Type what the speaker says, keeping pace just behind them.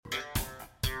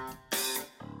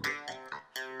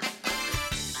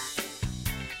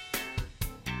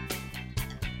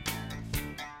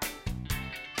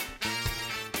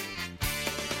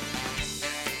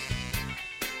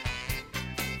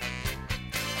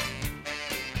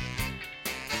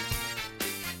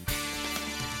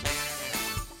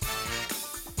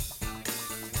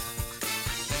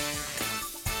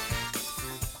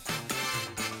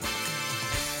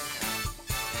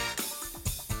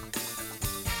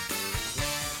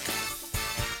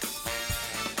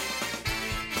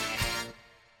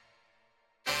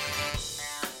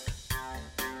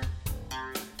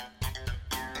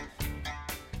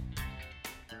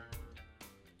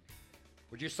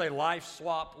Would you say life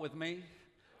swap with me?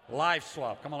 Life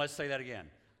swap. Come on, let's say that again.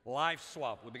 Life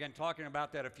swap. We began talking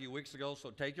about that a few weeks ago, so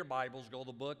take your Bibles, go to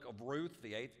the book of Ruth,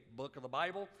 the 8th book of the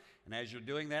Bible. And as you're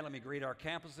doing that, let me greet our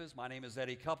campuses. My name is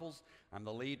Eddie Couples. I'm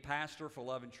the lead pastor for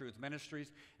Love and Truth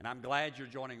Ministries, and I'm glad you're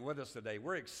joining with us today.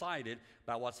 We're excited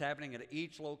about what's happening at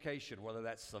each location, whether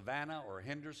that's Savannah or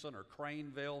Henderson or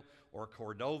Craneville or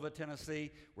Cordova,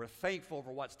 Tennessee. We're thankful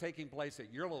for what's taking place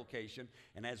at your location,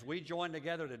 and as we join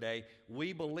together today,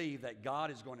 we believe that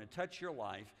God is going to touch your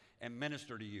life and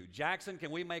minister to you. Jackson,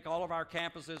 can we make all of our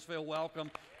campuses feel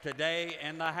welcome today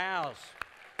in the house?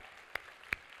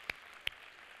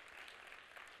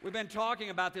 We've been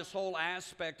talking about this whole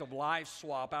aspect of life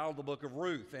swap out of the book of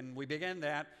Ruth, and we began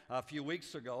that a few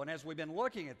weeks ago. And as we've been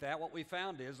looking at that, what we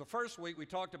found is the first week we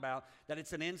talked about that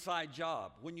it's an inside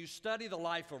job. When you study the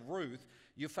life of Ruth,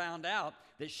 you found out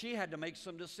that she had to make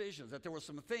some decisions, that there were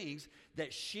some things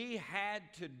that she had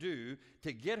to do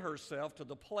to get herself to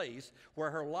the place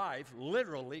where her life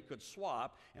literally could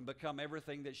swap and become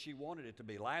everything that she wanted it to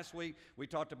be. Last week, we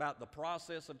talked about the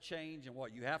process of change and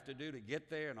what you have to do to get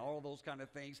there and all of those kind of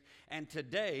things. And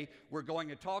today, we're going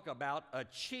to talk about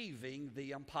achieving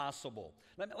the impossible.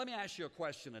 Let me ask you a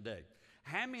question today.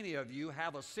 How many of you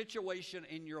have a situation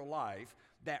in your life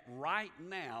that right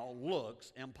now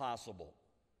looks impossible?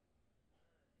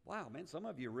 Wow, man, some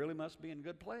of you really must be in a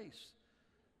good place.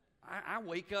 I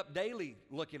wake up daily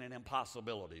looking at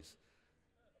impossibilities.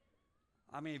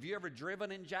 I mean, have you ever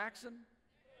driven in Jackson?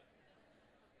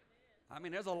 I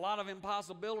mean, there's a lot of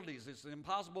impossibilities. It's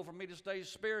impossible for me to stay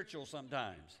spiritual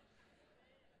sometimes.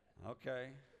 Okay.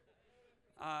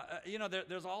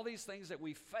 There's all these things that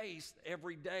we face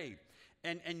every day.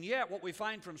 And yet what we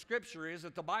find from Scripture is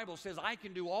that the Bible says, I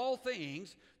can do all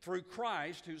things through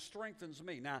Christ who strengthens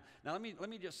me. Now let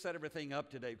me just set everything up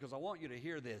today because I want you to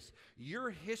hear this. Your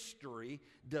history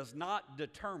does not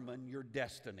determine your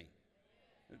destiny.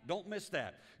 Don't miss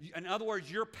that. In other words,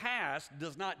 your past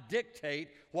does not dictate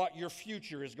what your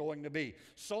future is going to be.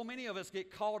 So many of us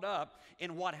get caught up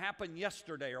in what happened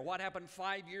yesterday or what happened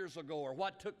 5 years ago or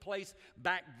what took place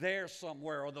back there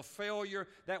somewhere or the failure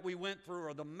that we went through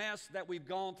or the mess that we've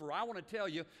gone through. I want to tell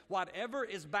you, whatever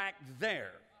is back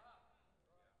there,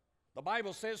 the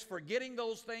Bible says, forgetting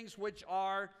those things which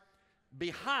are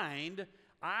behind,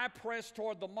 I press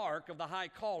toward the mark of the high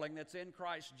calling that's in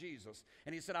Christ Jesus.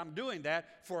 And he said, I'm doing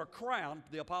that for a crown,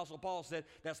 the Apostle Paul said,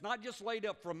 that's not just laid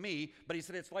up for me, but he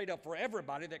said it's laid up for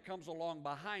everybody that comes along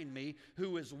behind me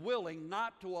who is willing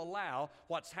not to allow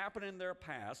what's happened in their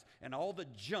past and all the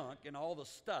junk and all the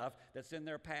stuff that's in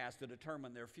their past to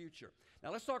determine their future.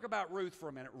 Now let's talk about Ruth for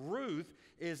a minute. Ruth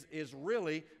is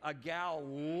really a gal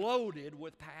loaded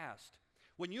with past.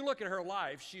 When you look at her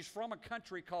life, she's from a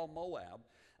country called Moab.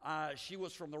 She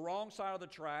was from the wrong side of the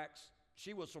tracks.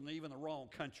 She was from even the wrong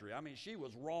country. I mean, she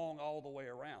was wrong all the way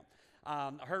around.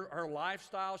 Her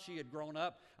lifestyle, she had grown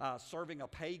up serving a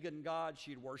pagan god.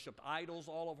 She had worshiped idols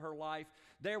all of her life.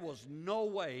 There was no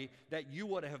way that you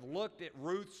would have looked at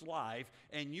Ruth's life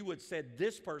and you would said,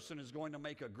 this person is going to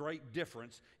make a great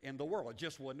difference in the world. It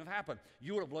just wouldn't have happened.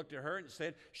 You would have looked at her and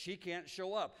said, she can't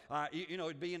show up.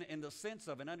 It'd be in the sense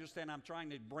of, and understand I'm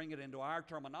trying to bring it into our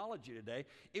terminology today,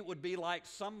 it would be like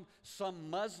some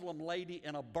Muslim lady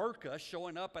in a burqa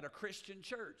showing up at a Christian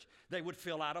church. They would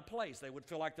feel out of place. They would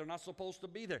feel like they're not supposed to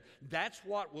be there. That's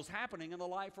what was happening in the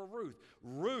life of Ruth.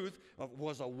 Ruth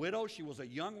was a widow. She was a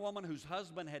young woman whose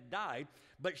husband had died,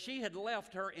 but she had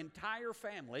left her entire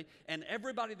family and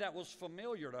everybody that was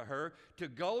familiar to her to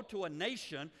go to a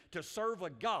nation to serve a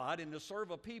God and to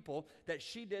serve a people that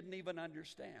she didn't even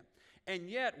understand. And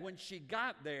yet, when she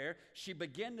got there, she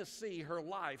began to see her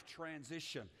life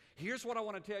transition. Here's what I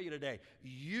want to tell you today.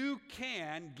 You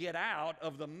can get out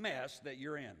of the mess that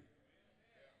you're in.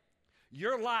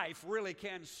 Your life really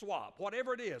can swap.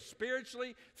 Whatever it is,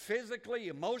 spiritually, physically,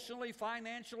 emotionally,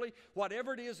 financially,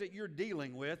 whatever it is that you're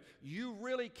dealing with, you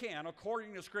really can,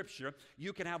 according to Scripture,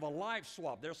 you can have a life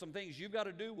swap. There's some things you've got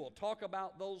to do. We'll talk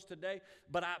about those today.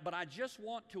 But I just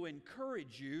want to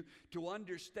encourage you to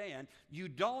understand you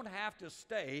don't have to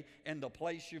stay in the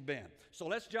place you've been. So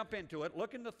let's jump into it.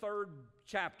 Look in the 3rd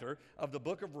chapter of the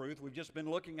book of Ruth. We've just been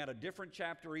looking at a different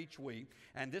chapter each week,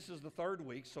 and this is the 3rd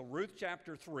week. So Ruth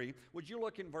chapter 3, would you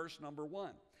look in verse number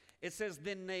 1? It says,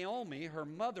 Then Naomi, her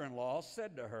mother-in-law,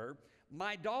 said to her,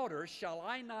 My daughter, shall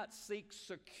I not seek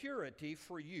security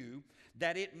for you,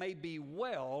 that it may be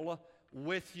well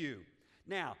with you?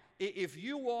 Now, if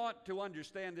you want to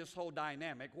understand this whole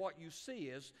dynamic, what you see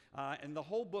is, in the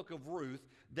whole book of Ruth,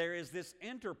 there is this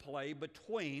interplay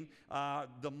between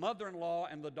the mother-in-law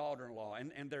and the daughter-in-law.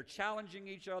 And they're challenging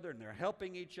each other and they're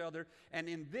helping each other. And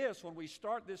in this, when we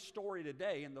start this story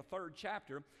today in the 3rd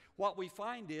chapter, what we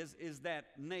find is that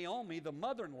Naomi, the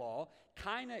mother-in-law,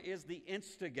 kind of is the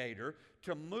instigator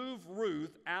to move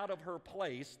Ruth out of her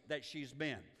place that she's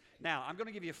been. Now, I'm going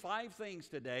to give you 5 things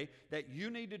today that you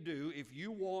need to do if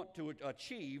you want to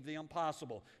achieve the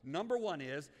impossible. Number 1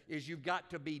 is you've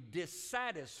got to be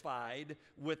dissatisfied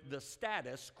with the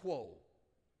status quo.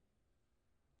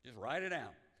 Just write it down.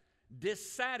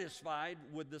 Dissatisfied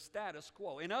with the status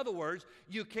quo. In other words,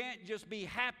 you can't just be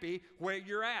happy where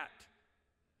you're at.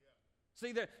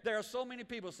 See, there are so many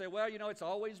people who say, well, you know, it's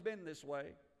always been this way.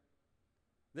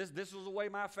 This is the way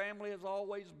my family has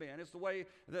always been. It's the way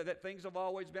that things have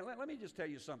always been. Let me just tell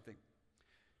you something.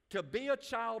 To be a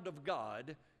child of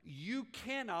God, you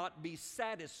cannot be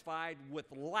satisfied with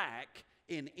lack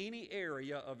in any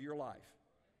area of your life.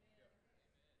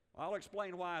 I'll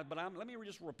explain why, but let me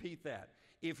just repeat that.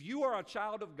 If you are a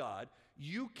child of God,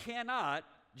 you cannot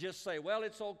just say, well,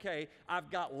 it's okay. I've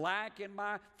got lack in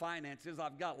my finances.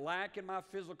 I've got lack in my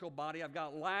physical body. I've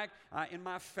got lack in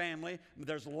my family.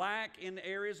 There's lack in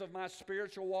areas of my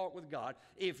spiritual walk with God.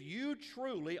 If you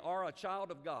truly are a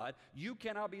child of God, you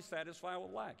cannot be satisfied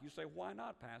with lack. You say, why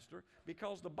not, Pastor?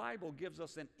 Because the Bible gives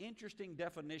us an interesting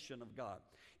definition of God.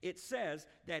 It says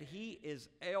that He is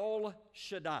El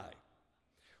Shaddai.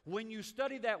 When you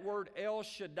study that word El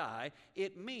Shaddai,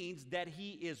 it means that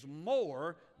He is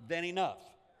more than enough.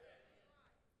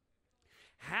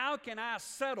 How can I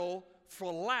settle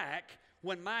for lack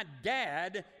when my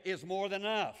dad is more than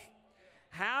enough?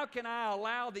 How can I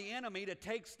allow the enemy to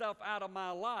take stuff out of my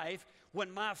life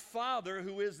when my Father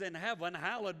who is in heaven,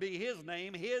 hallowed be His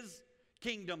name, His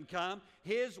kingdom come,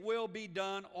 His will be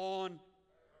done on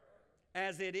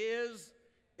as it is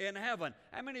in heaven?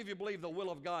 How many of you believe the will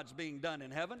of God's being done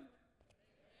in heaven?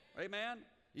 Amen?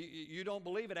 You don't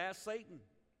believe it? Ask Satan.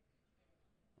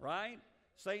 Right?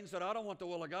 Satan said, I don't want the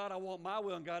will of God, I want my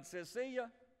will. And God says, see ya.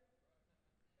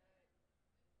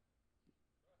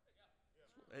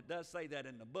 It does say that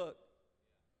in the book.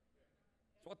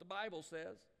 That's what the Bible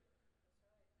says.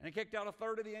 And He kicked out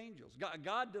 1/3 of the angels.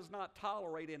 God does not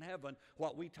tolerate in heaven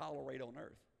what we tolerate on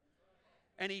earth.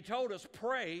 And He told us,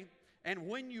 pray, and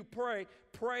when you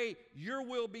pray, your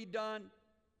will be done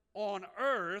on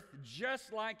earth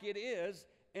just like it is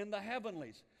in the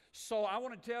heavenlies. So I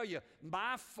want to tell you,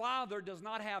 my Father does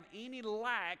not have any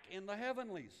lack in the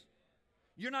heavenlies.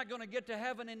 You're not going to get to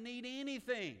heaven and need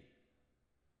anything.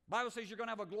 The Bible says you're going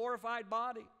to have a glorified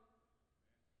body.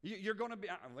 You're going to be,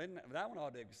 that one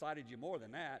ought to have excited you more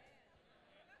than that.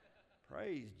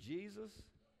 Praise Jesus.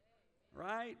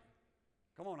 Right?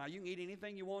 Come on now, you can eat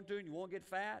anything you want to and you won't get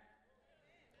fat.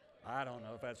 I don't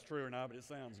know if that's true or not, but it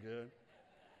sounds good.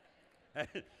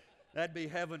 That'd be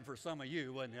heaven for some of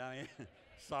you, wouldn't it? I mean,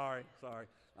 sorry.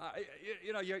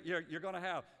 You're going to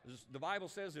have, the Bible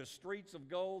says there's streets of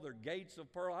gold, there are gates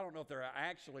of pearl. I don't know if there are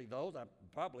actually those. I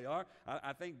probably are.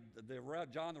 I think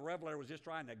John the Revelator was just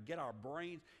trying to get our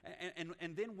brains.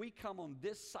 And then we come on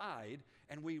this side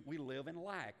and we live in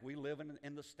lack. We live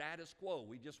in the status quo.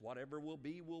 We just, whatever will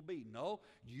be, will be. No,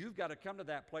 you've got to come to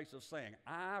that place of saying,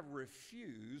 I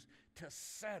refuse to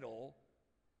settle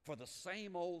for the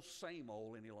same old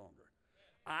any longer.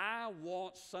 I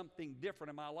want something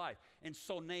different in my life. And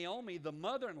so Naomi, the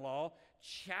mother-in-law,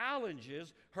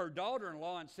 challenges her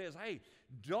daughter-in-law and says, hey,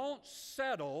 don't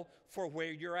settle for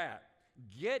where you're at.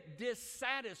 Get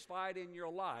dissatisfied in your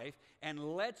life and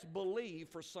let's believe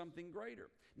for something greater.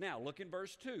 Now, look in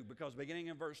verse 2, because beginning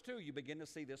in verse 2, you begin to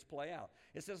see this play out.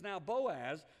 It says, now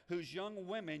Boaz, whose young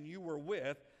women you were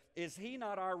with, is he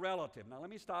not our relative? Now, let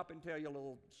me stop and tell you a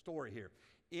little story here.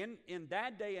 In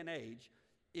that day and age,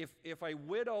 if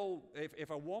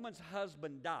a woman's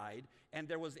husband died and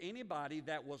there was anybody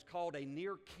that was called a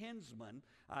near kinsman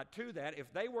to that,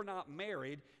 if they were not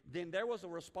married, then there was a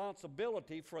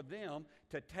responsibility for them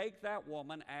to take that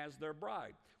woman as their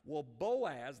bride. Well,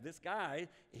 Boaz, this guy,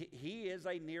 he is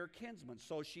a near kinsman.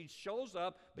 So she shows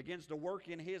up, begins to work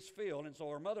in his field, and so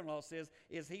her mother-in-law says,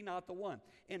 is he not the one?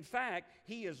 In fact,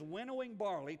 he is winnowing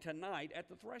barley tonight at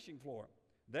the threshing floor.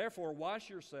 Therefore, wash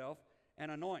yourself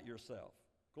and anoint yourself.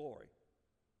 Glory.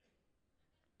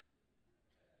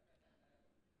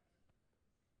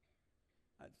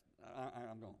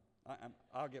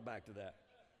 I'll get back to that.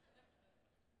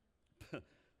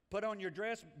 Put on your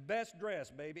best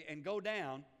dress, baby, and go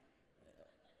down.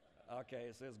 Okay,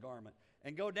 it says garment.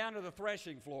 And go down to the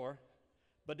threshing floor.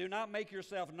 But do not make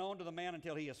yourself known to the man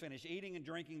until he has finished eating and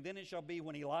drinking. Then it shall be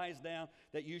when he lies down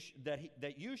that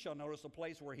you shall notice the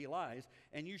place where he lies,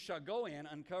 and you shall go in,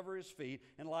 uncover his feet,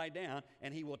 and lie down,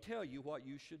 and he will tell you what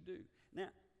you should do.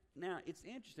 Now it's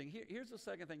interesting. Here's the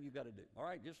second thing you've got to do. All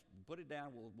right, just put it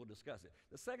down. We'll discuss it.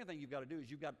 The second thing you've got to do is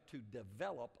you've got to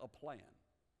develop a plan.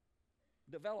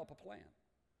 Develop a plan.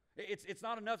 It's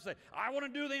not enough to say, I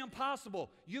want to do the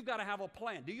impossible. You've got to have a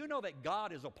plan. Do you know that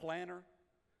God is a planner?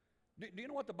 Do you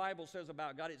know what the Bible says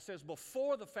about God? It says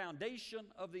before the foundation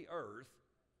of the earth,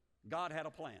 God had a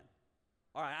plan.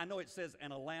 All right, I know it says,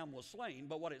 and a lamb was slain,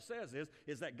 but what it says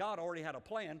is that God already had a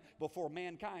plan before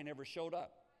mankind ever showed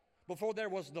up. Before there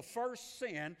was the first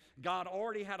sin, God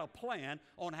already had a plan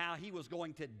on how he was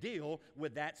going to deal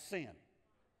with that sin.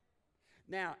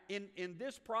 Now, in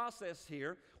this process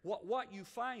here, what you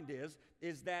find is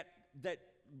that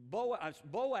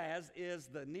Boaz is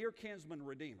the near kinsman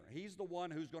redeemer. He's the one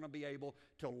who's going to be able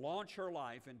to launch her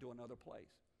life into another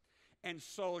place. And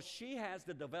so she has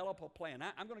to develop a plan.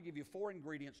 I'm going to give you 4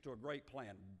 ingredients to a great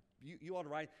plan. You ought to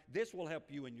write, this will help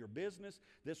you in your business.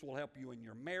 This will help you in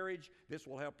your marriage. This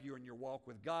will help you in your walk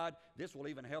with God. This will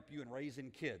even help you in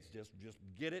raising kids. Just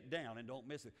get it down and don't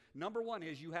miss it. Number 1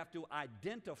 is you have to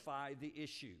identify the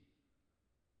issue.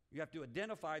 You have to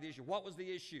identify the issue. What was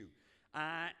the issue?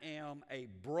 I am a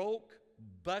broke,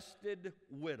 busted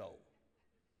widow.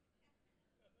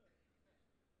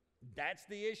 That's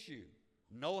the issue.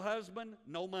 No husband,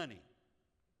 no money.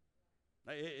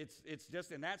 It's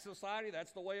just in that society,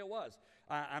 that's the way it was.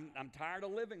 I'm tired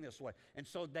of living this way. And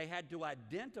so they had to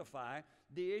identify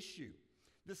the issue.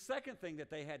 The second thing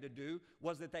that they had to do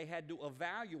was that they had to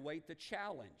evaluate the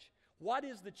challenge. What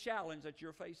is the challenge that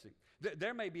you're facing?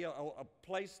 There may be a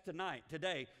place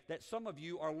today, that some of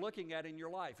you are looking at in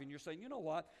your life, and you're saying, you know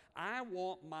what? I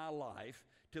want my life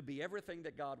to be everything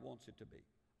that God wants it to be.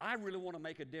 I really want to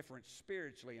make a difference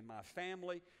spiritually in my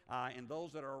family and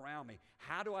those that are around me.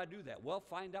 How do I do that? Well,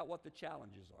 find out what the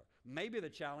challenges are. Maybe the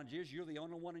challenge is you're the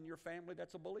only one in your family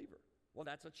that's a believer. Well,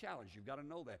 that's a challenge. You've got to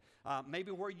know that.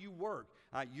 Maybe where you work,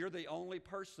 you're the only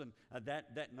person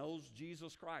that knows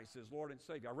Jesus Christ as Lord and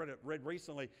Savior. I read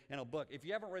recently in a book. If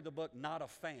you haven't read the book, Not a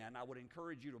Fan, I would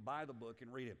encourage you to buy the book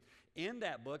and read it. In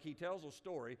that book, he tells a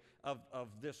story of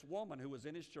this woman who was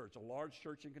in his church, a large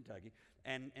church in Kentucky,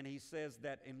 and he says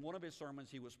that in one of his sermons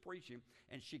he was preaching,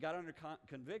 and she got under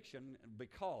conviction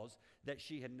because that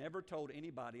she had never told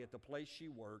anybody at the place she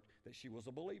worked that she was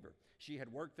a believer. She had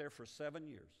worked there for 7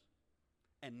 years.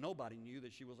 And nobody knew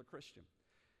that she was a Christian.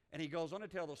 And he goes on to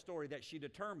tell the story that she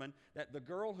determined that the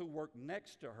girl who worked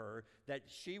next to her, that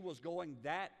she was going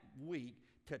that week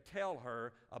to tell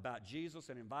her about Jesus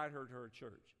and invite her to her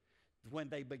church. When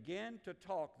they began to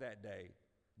talk that day,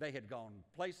 they had gone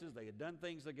places, they had done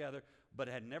things together, but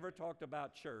had never talked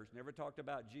about church, never talked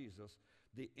about Jesus.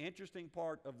 The interesting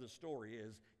part of the story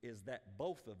is that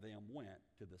both of them went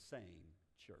to the same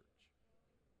church.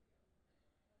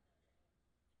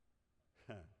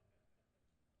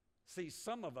 See,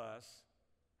 some of us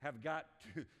have got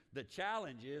to, the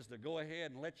challenge is to go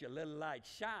ahead and let your little light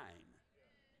shine.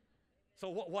 So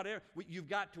whatever, you've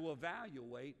got to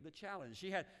evaluate the challenge.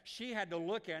 She had to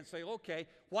look at and say, okay,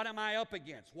 what am I up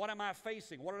against? What am I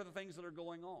facing? What are the things that are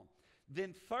going on?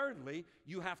 Then thirdly,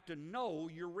 you have to know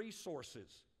your resources.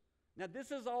 Now,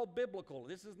 this is all biblical.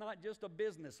 This is not just a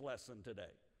business lesson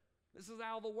today. This is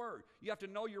out of the Word. You have to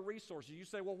know your resources. You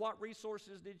say, well, what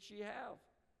resources did she have?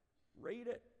 Read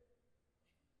it.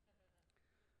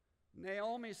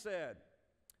 Naomi said,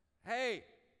 hey,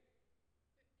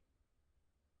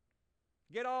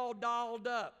 get all dolled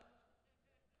up.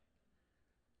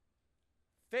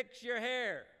 Fix your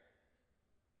hair.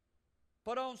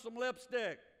 Put on some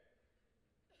lipstick.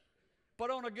 Put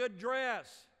on a good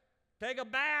dress. Take a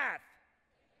bath.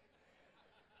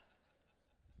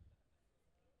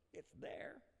 It's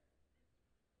there.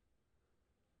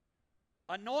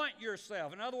 Anoint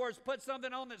yourself. In other words, put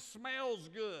something on that smells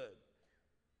good.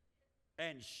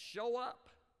 And show up.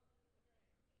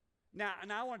 Now,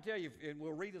 I want to tell you, and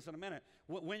we'll read this in a minute,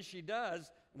 when she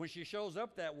shows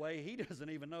up that way, he doesn't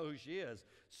even know who she is.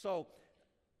 So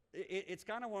it's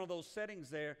kind of one of those settings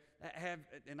there,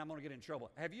 and I'm going to get in trouble.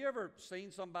 Have you ever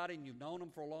seen somebody and you've known them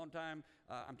for a long time?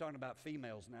 I'm talking about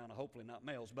females now, and hopefully not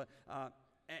males, but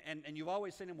and you've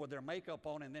always seen them with their makeup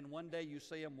on, and then one day you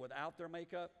see them without their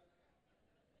makeup?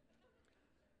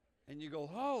 And you go,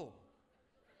 oh.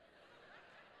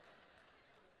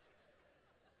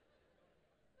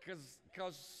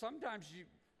 Because sometimes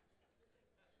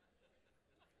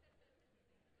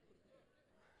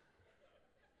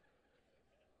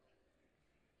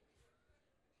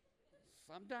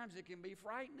sometimes it can be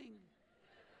frightening.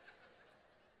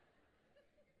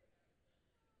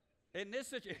 In this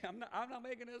situation, I'm not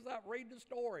making this up. Read the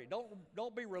story.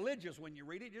 Don't be religious when you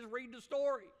read it. Just read the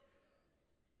story.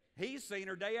 He's seen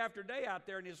her day after day out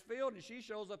there in his field, and she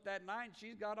shows up that night, and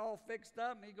she's got all fixed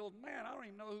up, and he goes, man, I don't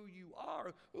even know who you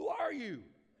are. Who are you?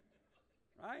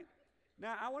 Right?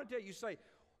 Now, I want to tell you, you say,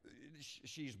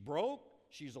 she's broke,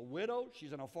 she's a widow,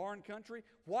 she's in a foreign country.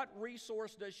 What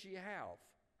resource does she have?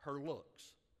 Her looks.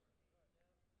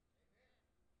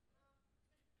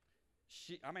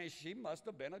 She must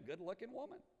have been a good-looking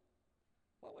woman.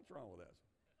 Well, what's wrong with this?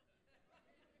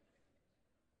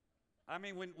 I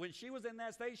mean, when she was in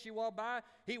that state, she walked by,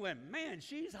 he went, man,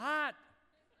 she's hot.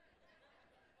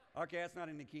 Okay, that's not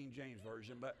in the King James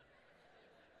Version, but...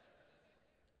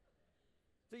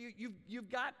 So you've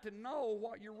got to know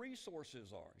what your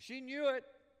resources are. She knew it.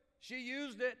 She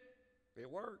used it. It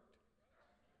worked.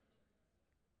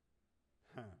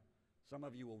 Some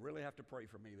of you will really have to pray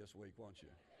for me this week, won't you?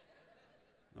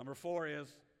 Number 4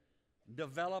 is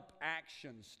develop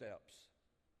action steps.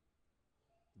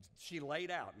 She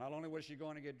laid out. Not only was she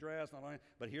going to get dressed,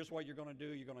 but here's what you're going to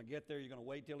do. You're going to get there. You're going to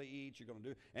wait till he eats. You're going to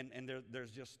do, and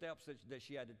there's just steps that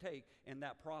she had to take in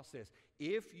that process.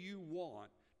 If you want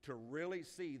to really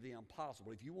see the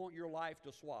impossible, if you want your life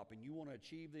to swap and you want to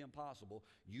achieve the impossible,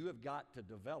 you have got to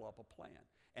develop a plan.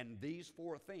 And these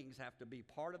 4 things have to be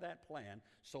part of that plan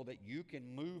so that you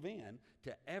can move in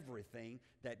to everything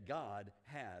that God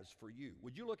has for you.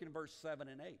 Would you look in verse 7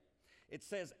 and 8? It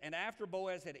says, and after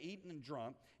Boaz had eaten and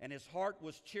drunk, and his heart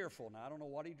was cheerful. Now, I don't know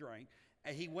what he drank.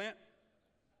 And he went,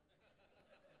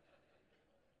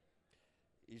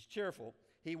 he's cheerful.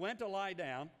 He went to lie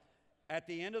down at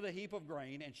the end of the heap of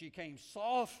grain, and she came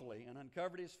softly and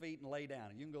uncovered his feet and lay down.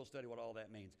 And you can go study what all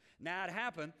that means. Now, it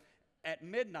happened at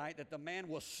midnight that the man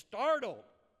was startled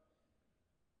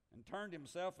and turned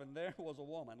himself, and there was a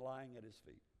woman lying at his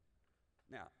feet.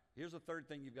 Now, here's the third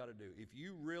thing you've got to do. If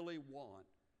you really want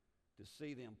to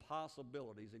see the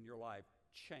impossibilities in your life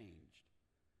changed,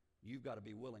 you've got to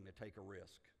be willing to take a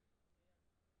risk.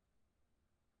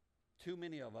 Too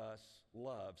many of us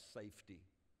love safety.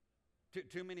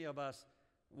 Too many of us,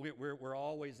 we're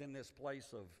always in this place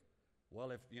of,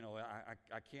 well, if,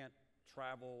 I can't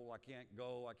travel, I can't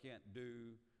go, I can't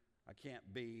do, I can't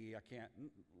be, I can't.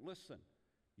 Listen,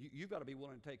 you've got to be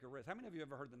willing to take a risk. How many of you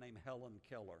ever heard the name Helen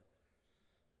Keller?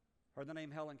 Heard the name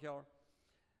Helen Keller?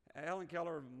 Helen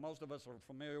Keller, most of us are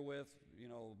familiar with,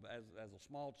 as a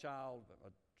small child, a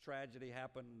tragedy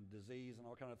happened, disease and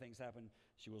all kinds of things happened.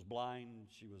 She was blind,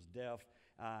 she was deaf,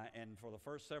 and for the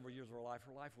first several years of her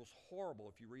life was horrible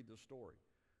if you read the story.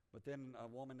 But then a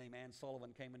woman named Anne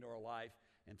Sullivan came into her life,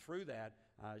 and through that,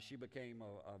 she became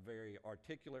a very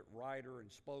articulate writer and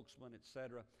spokesman,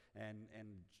 etc., and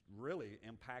really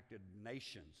impacted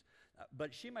nations.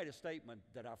 But she made a statement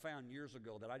that I found years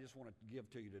ago that I just want to give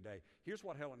to you today. Here's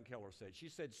what Helen Keller said. She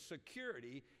said,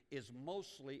 security is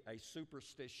mostly a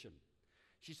superstition.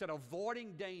 She said,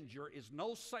 avoiding danger is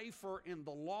no safer in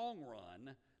the long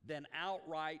run than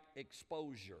outright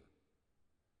exposure.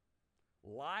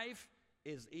 Life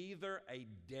is either a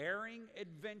daring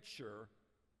adventure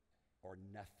or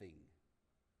nothing.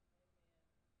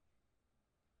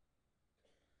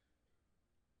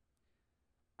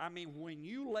 I mean, when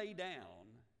you lay down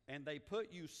and they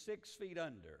put you 6 feet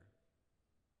under,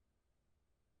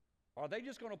 are they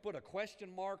just going to put a question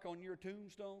mark on your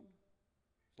tombstone?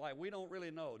 It's like we don't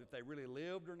really know if they really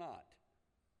lived or not.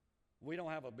 We don't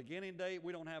have a beginning date.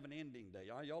 We don't have an ending date.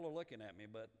 Y'all are looking at me,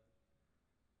 but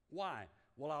why?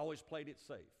 Well, I always played it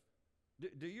safe.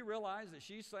 Do you realize that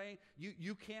she's saying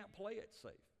you can't play it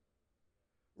safe?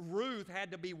 Ruth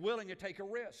had to be willing to take a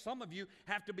risk. Some of you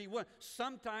have to be willing.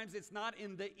 Sometimes it's not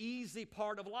in the easy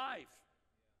part of life.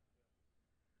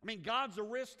 I mean, God's a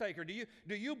risk taker. Do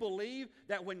you believe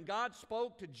that when God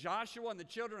spoke to Joshua and the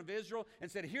children of Israel and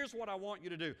said, here's what I want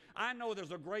you to do. I know there's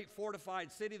a great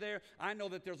fortified city there. I know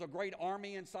that there's a great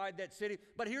army inside that city.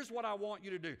 But here's what I want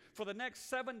you to do. For the next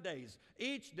 7 days,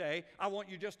 each day, I want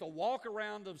you just to walk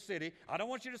around the city. I don't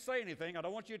want you to say anything. I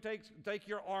don't want you to take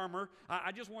your armor.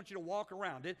 I just want you to walk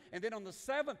around it. And then on the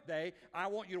 7th day, I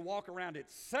want you to walk around it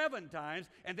 7 times.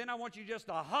 And then I want you just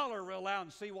to holler real loud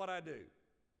and see what I do.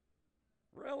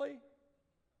 Really?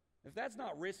 If that's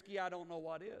not risky, I don't know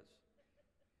what is.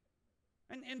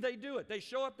 And they do it. They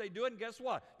show up, they do it, and guess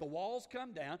what? The walls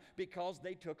come down because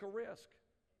they took a risk.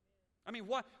 I mean,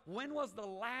 when was the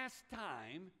last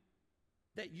time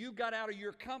that you got out of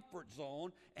your comfort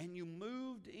zone and you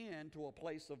moved into a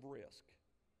place of risk?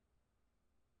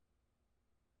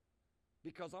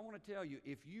 Because I want to tell you,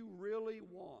 if you really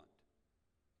want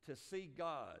to see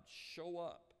God show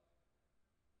up,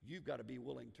 you've got to be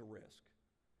willing to risk.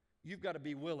 You've got to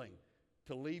be willing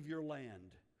to leave your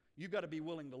land. You've got to be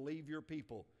willing to leave your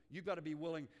people. You've got to be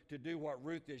willing to do what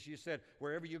Ruth did. She said,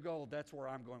 wherever you go, that's where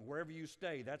I'm going. Wherever you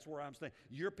stay, that's where I'm staying.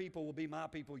 Your people will be my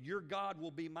people. Your God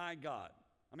will be my God.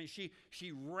 I mean,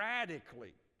 she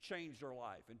radically changed her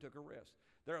life and took a risk.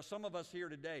 There are some of us here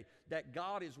today that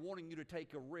God is wanting you to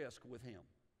take a risk with Him.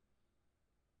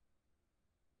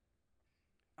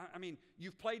 I mean,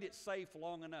 you've played it safe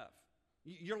long enough.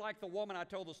 You're like the woman I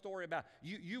told the story about.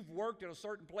 You've worked at a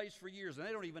certain place for years, and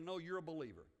they don't even know you're a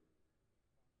believer.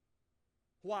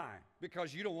 Why?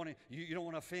 Because you don't want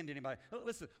to offend anybody.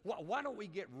 Listen, why don't we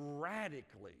get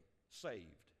radically saved?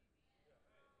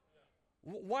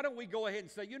 Why don't we go ahead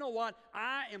and say, you know what?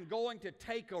 I am going to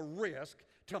take a risk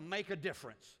to make a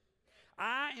difference.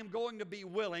 I am going to be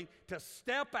willing to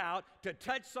step out to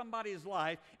touch somebody's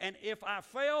life, and if I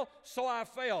fail, so I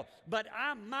fail. But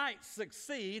I might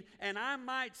succeed, and I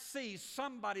might see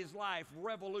somebody's life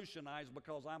revolutionized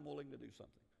because I'm willing to do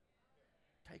something.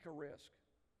 Take a risk.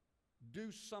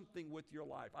 Do something with your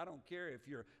life. I don't care if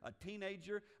you're a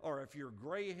teenager or if you're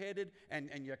gray-headed and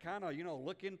you're kind of,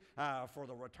 looking for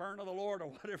the return of the Lord or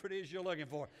whatever it is you're looking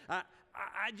for.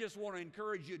 I just want to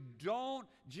encourage you, don't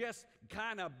just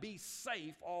kind of be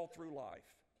safe all through life.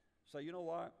 Say, you know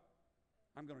what?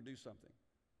 I'm going to do something.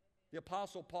 The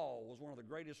Apostle Paul was one of the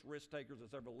greatest risk takers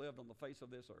that's ever lived on the face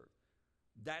of this earth.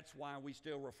 That's why we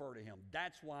still refer to him.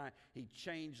 That's why he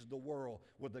changed the world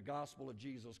with the gospel of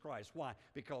Jesus Christ. Why?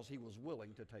 Because he was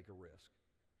willing to take a risk.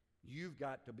 You've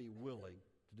got to be willing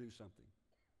to do something.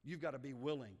 You've got to be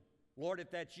willing. Lord, if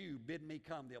that's you, bid me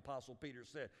come, the Apostle Peter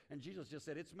said. And Jesus just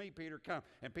said, it's me, Peter, come.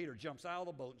 And Peter jumps out of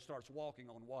the boat and starts walking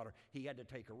on water. He had to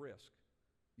take a risk.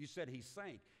 You said he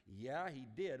sank. Yeah, he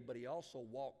did, but he also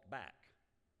walked back.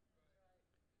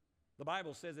 The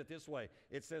Bible says it this way.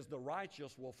 It says the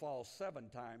righteous will fall 7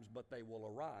 times, but they will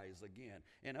arise again.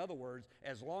 In other words,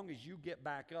 as long as you get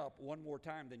back up one more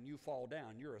time than you fall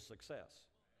down, you're a success.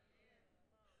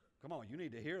 Come on, you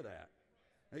need to hear that.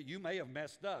 You may have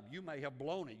messed up. You may have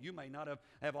blown it. You may not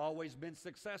have always been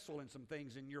successful in some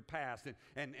things in your past.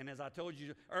 And as I told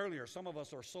you earlier, some of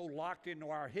us are so locked into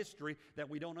our history that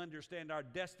we don't understand our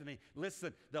destiny.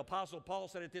 Listen, the Apostle Paul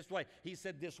said it this way. He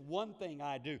said, this one thing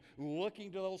I do,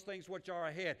 looking to those things which are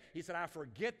ahead. He said, I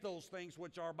forget those things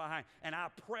which are behind, and I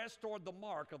press toward the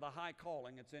mark of the high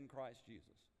calling that's in Christ Jesus.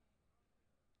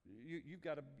 You've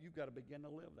got to begin to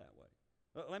live that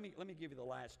way. Let me give you the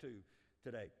last two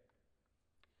today.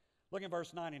 Look at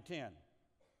verse 9 and 10.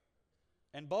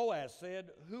 And Boaz said,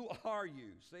 who are you?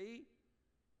 See?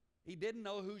 He didn't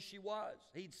know who she was.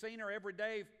 He'd seen her every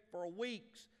day for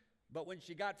weeks, but when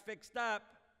she got fixed up,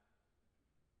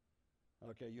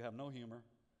 okay, you have no humor.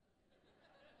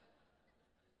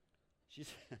 She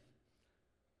said,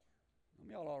 some of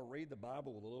y'all ought to read the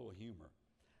Bible with a little humor.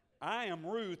 I am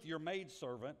Ruth, your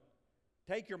maidservant.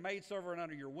 Take your maidservant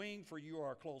under your wing, for you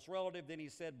are a close relative. Then he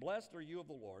said, blessed are you of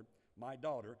the Lord, my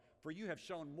daughter, for you have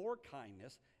shown more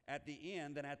kindness at the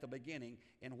end than at the beginning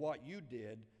in what you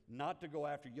did, not to go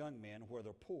after young men, whether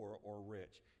poor or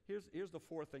rich. Here's the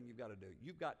fourth thing you've got to do.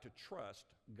 You've got to trust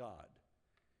God.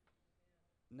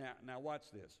 Now watch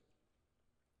this.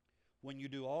 When you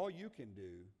do all you can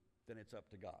do, then it's up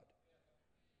to God.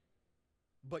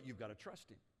 But you've got to trust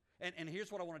Him. And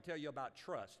here's what I want to tell you about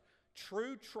trust.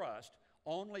 True trust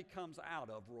only comes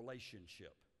out of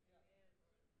relationship.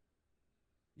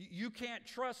 You can't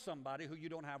trust somebody who you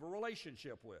don't have a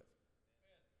relationship with.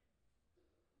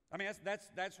 I mean,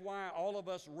 that's why all of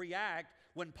us react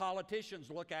when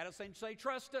politicians look at us and say,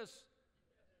 trust us.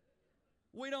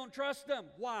 We don't trust them.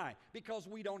 Why? Because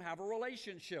we don't have a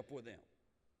relationship with them.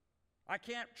 I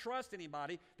can't trust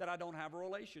anybody that I don't have a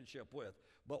relationship with.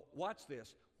 But watch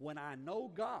this. When I know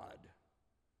God,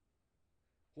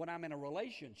 when I'm in a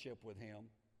relationship with Him,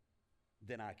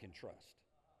 then I can trust.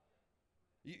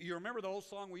 You remember the old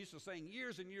song we used to sing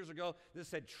years and years ago that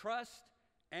said, trust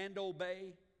and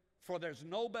obey, for there's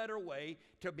no better way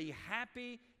to be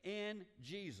happy in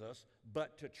Jesus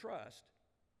but to trust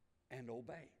and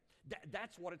obey.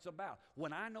 That's what it's about.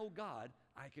 When I know God,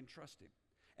 I can trust Him.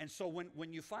 And so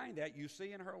when you find that, you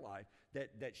see in her life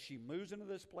that she moves into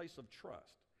this place of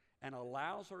trust and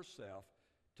allows herself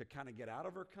to kind of get out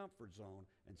of her comfort zone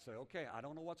and say, okay, I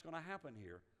don't know what's going to happen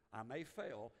here. I may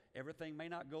fail. Everything may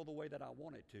not go the way that I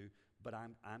want it to, but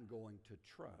I'm going to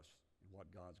trust in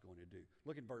what God's going to do.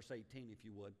 Look at verse 18, if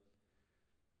you would.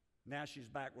 Now she's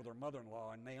back with her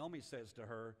mother-in-law, and Naomi says to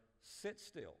her, sit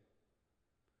still,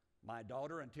 my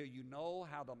daughter, until you know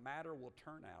how the matter will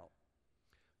turn out.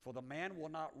 For the man will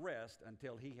not rest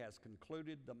until he has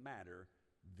concluded the matter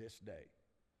this day.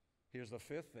 Here's the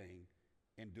fifth thing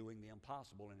in doing the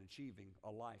impossible and achieving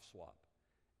a life swap,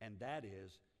 and that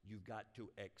is you've got to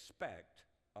expect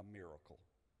a miracle.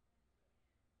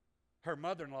 Her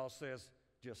mother-in-law says,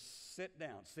 just sit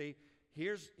down. See,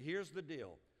 here's the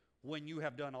deal. When you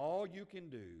have done all you can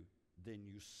do, then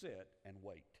you sit and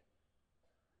wait.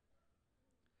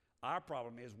 Our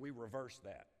problem is we reverse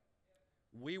that.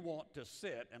 We want to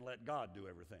sit and let God do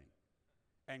everything.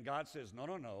 And God says, no,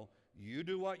 no, no. You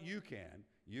do what you can.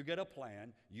 You get a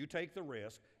plan. You take the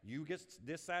risk. You get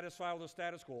dissatisfied with the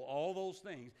status quo, all those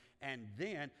things. And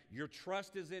then your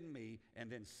trust is in me.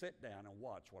 And then sit down and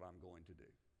watch what I'm going to do.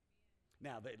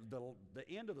 Now, the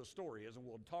end of the story is, and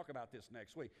we'll talk about this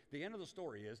next week, the end of the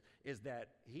story is that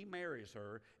he marries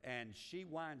her and she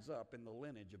winds up in the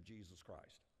lineage of Jesus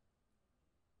Christ.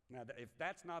 Now, if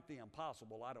that's not the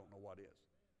impossible, I don't know what is.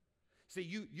 See,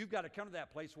 you've got to come to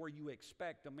that place where you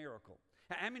expect a miracle.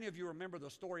 How many of you remember the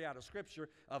story out of Scripture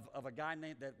of a guy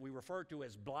named that we refer to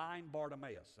as blind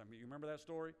Bartimaeus? I mean, you remember that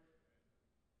story?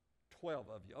 12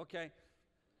 of you. Okay.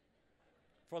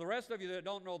 For the rest of you that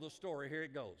don't know the story, here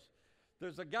it goes.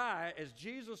 There's a guy, as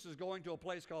Jesus is going to a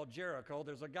place called Jericho,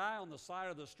 there's a guy on the side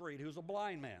of the street who's a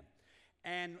blind man.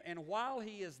 And while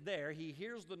he is there, he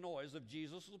hears the noise of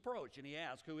Jesus' approach. And he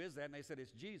asks, who is that? And they said,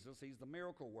 it's Jesus. He's the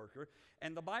miracle worker.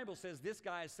 And the Bible says this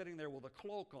guy is sitting there with a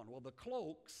cloak on. Well, the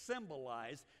cloak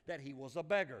symbolized that he was a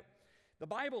beggar. The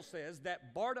Bible says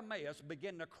that Bartimaeus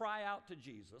began to cry out to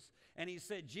Jesus. And he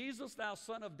said, Jesus, thou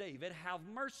son of David, have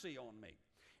mercy on me.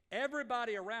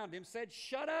 Everybody around him said,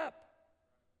 shut up.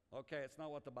 Okay, it's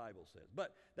not what the Bible says.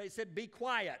 But they said, be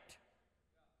quiet.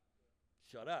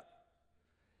 Shut up.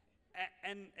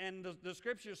 And the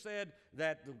Scripture said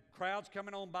that the crowd's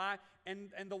coming on by, and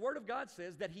the Word of God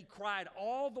says that he cried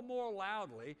all the more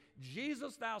loudly,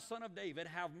 Jesus, thou son of David,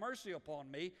 have mercy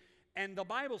upon me. And the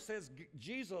Bible says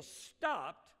Jesus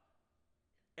stopped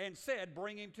and said,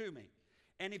 bring him to me.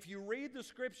 And if you read the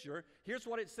Scripture, here's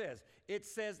what it says. It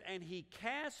says, and he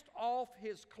cast off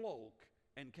his cloak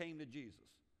and came to Jesus.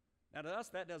 Now, to us,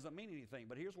 that doesn't mean anything,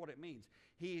 but here's what it means.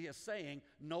 He is saying,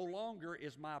 no longer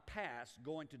is my past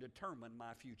going to determine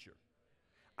my future.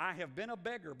 I have been a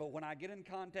beggar, but when I get in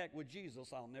contact with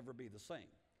Jesus, I'll never be the same.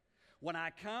 When I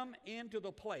come into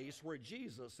the place where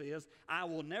Jesus is, I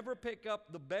will never pick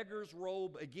up the beggar's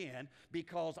robe again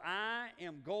because I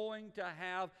am going to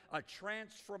have a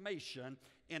transformation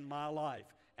in my life.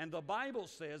 And the Bible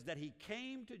says that he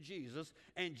came to Jesus,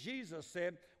 and Jesus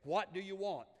said, what do you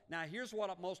want? Now, here's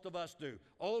what most of us do.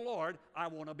 Oh, Lord, I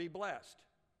want to be blessed.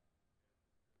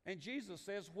 And Jesus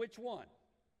says, which one?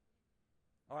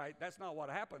 All right, that's not what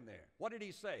happened there. What did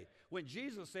he say? When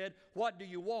Jesus said, what do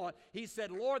you want? He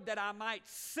said, Lord, that I might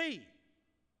see.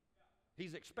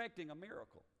 He's expecting a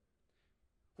miracle.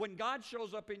 When God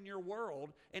shows up in your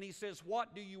world and he says,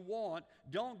 what do you want?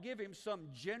 Don't give him some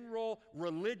general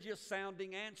religious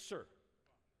sounding answer.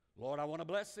 Lord, I want a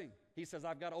blessing. He says,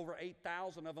 I've got over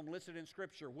 8,000 of them listed in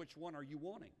Scripture. Which one are you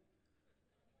wanting?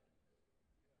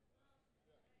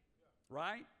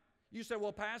 Right? You say,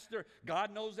 well, Pastor,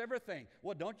 God knows everything.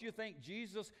 Well, don't you think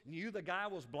Jesus knew the guy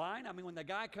was blind? I mean, when the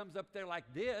guy comes up there like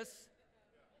this,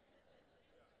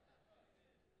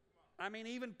 I mean,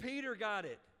 even Peter got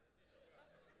it.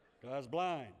 Guy's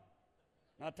blind.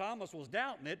 Now, Thomas was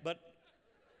doubting it, but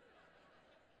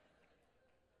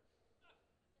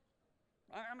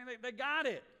I mean, they got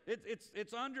it.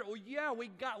 It's under, well, yeah, we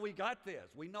got this.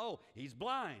 We know he's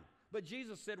blind. But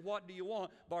Jesus said, what do you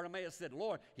want? Bartimaeus said,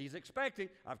 Lord, he's expecting.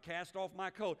 I've cast off my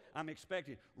coat. I'm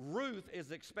expecting. Ruth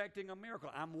is expecting a miracle.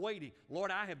 I'm waiting.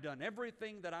 Lord, I have done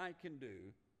everything that I can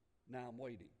do. Now I'm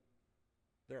waiting.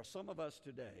 There are some of us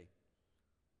today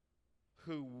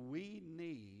who we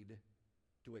need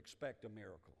to expect a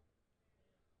miracle.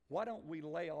 Why don't we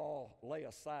lay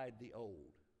aside the old?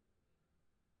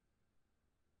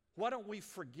 Why don't we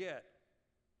forget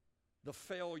the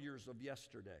failures of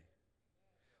yesterday?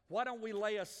 Why don't we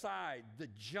lay aside the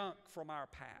junk from our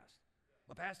past?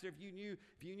 Well, Pastor, if you knew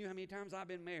how many times I've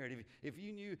been married,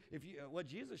 well,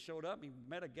 Jesus showed up and he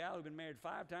met a gal who'd been married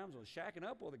 5 times and was shacking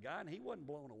up with a guy and he wasn't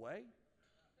blown away.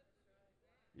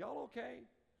 Y'all okay?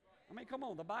 I mean, come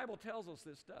on, the Bible tells us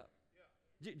this stuff.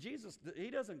 Jesus, he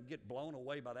doesn't get blown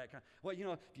away by that kind. Well, you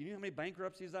know, if you knew how many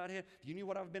bankruptcies I'd had, if you knew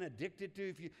what I've been addicted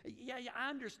to, yeah, I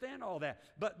understand all that.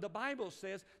 But the Bible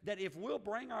says that if we'll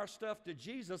bring our stuff to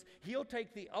Jesus, he'll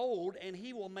take the old and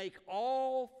he will make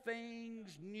all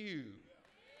things new.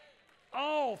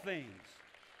 All things.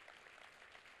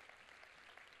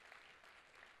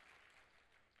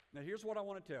 Now, here's what I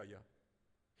want to tell you.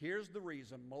 Here's the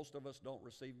reason most of us don't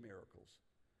receive miracles,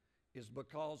 is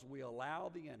because we allow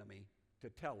the enemy to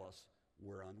tell us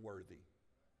we're unworthy.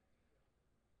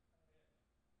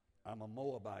 I'm a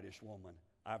Moabitish woman.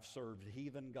 I've served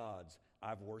heathen gods.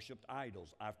 I've worshiped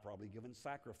idols. I've probably given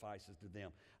sacrifices to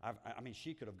them. I mean,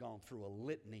 she could have gone through a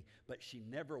litany, but she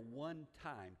never one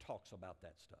time talks about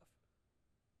that stuff.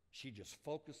 She just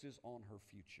focuses on her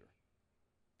future.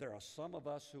 There are some of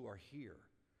us who are here.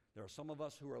 There are some of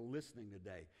us who are listening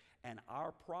today, and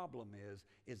our problem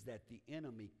is that the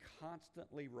enemy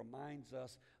constantly reminds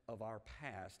us of our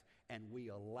past, and we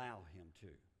allow him to.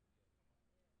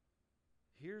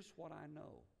 Here's what I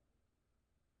know.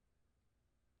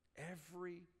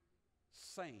 Every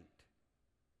saint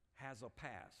has a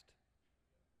past,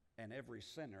 and every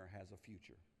sinner has a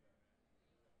future.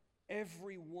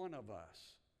 Every one of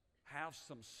us have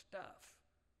some stuff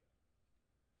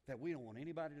that we don't want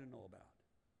anybody to know about,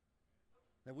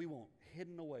 that we want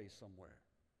hidden away somewhere.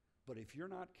 But if you're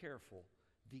not careful,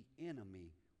 the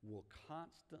enemy will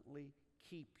constantly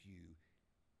keep you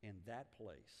in that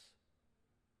place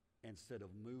instead of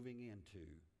moving into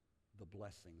the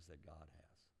blessings that God has.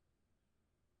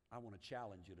 I want to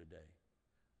challenge you today.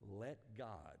 Let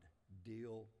God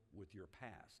deal with your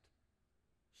past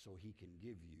so he can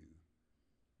give you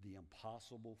the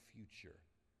impossible future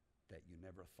that you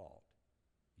never thought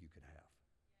you could have.